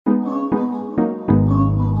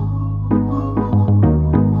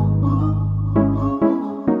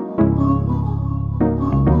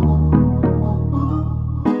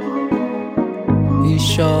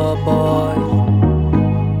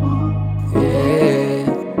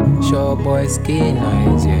boys skin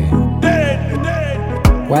eyes,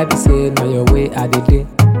 yeah. Why be say now your way I dey dey?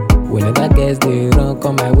 Whenever girls they run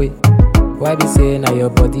come my way. Why be say now your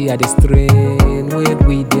body I dey strain? Wait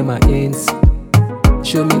we dey my ends.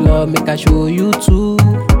 Show me love, make I show you too.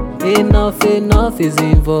 Enough is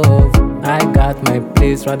involved. I got my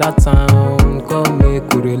place right that town. Come make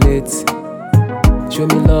we relate. Show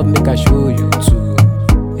me love, make I show you too.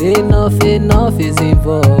 Enough is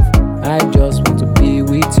involved. I just want to be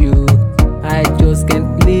with you. I just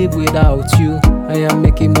can't live without you. I am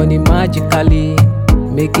making money magically,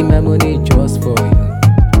 making my money just for you.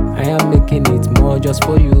 I am making it more just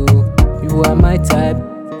for you. You are my type,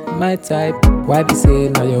 my type. Why be say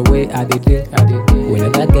now your way I dey dey?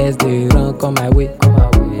 Whenever girls they run come my way.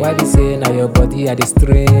 Why be say now your body I dey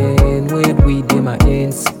strain? Wait we dey my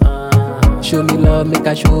ends. Show me love, make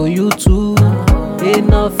I show you too.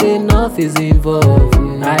 Enough is involved.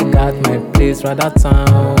 I got my place right that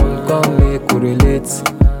town. Come make we relate.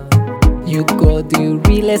 You got the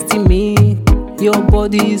realest in me. Your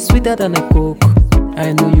body is sweeter than a coke.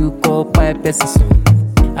 I know you call pipe person.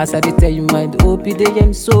 As I did tell you mind, hope you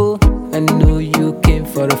dey so. I know you came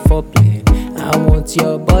for a foreplay. I want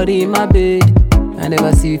your body in my bed. I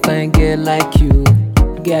never see fine girl like you.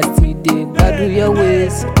 Girl still dey bad your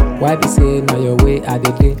ways. Why be say now your way I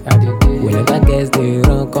dey dey? Whenever girls they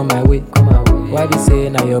run come my way. Why be say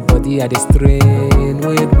now your body I dey strain?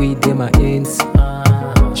 Wait we dey my ends.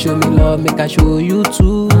 Show me love, make I show you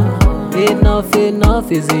too.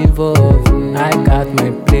 Enough is involved. I got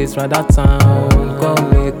my place right that town. Come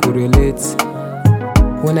make we relate.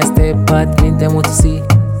 When I step back, me them want to see.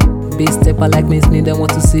 Big stepper like me them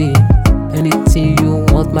want to see. Anything you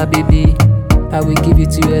want, my baby, I will give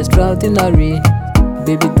it to you extraordinary.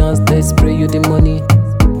 Baby dance, let's spray you the money.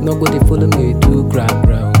 Nobody follow me to ground.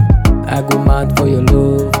 I go mad for your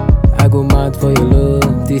love. I go mad for your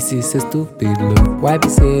love. This is a stupid love. Why be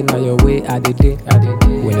say now your way I dey dey?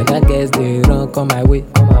 Whenever girls they run come my way.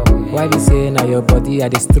 Why be say now your body I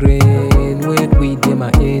dey strain? Wait we dey my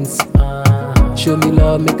ends. Show me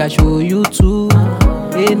love, make I show you too.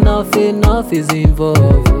 Enough is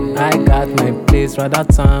involved. I got my place right that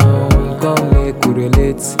town. Come make we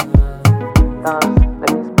relate.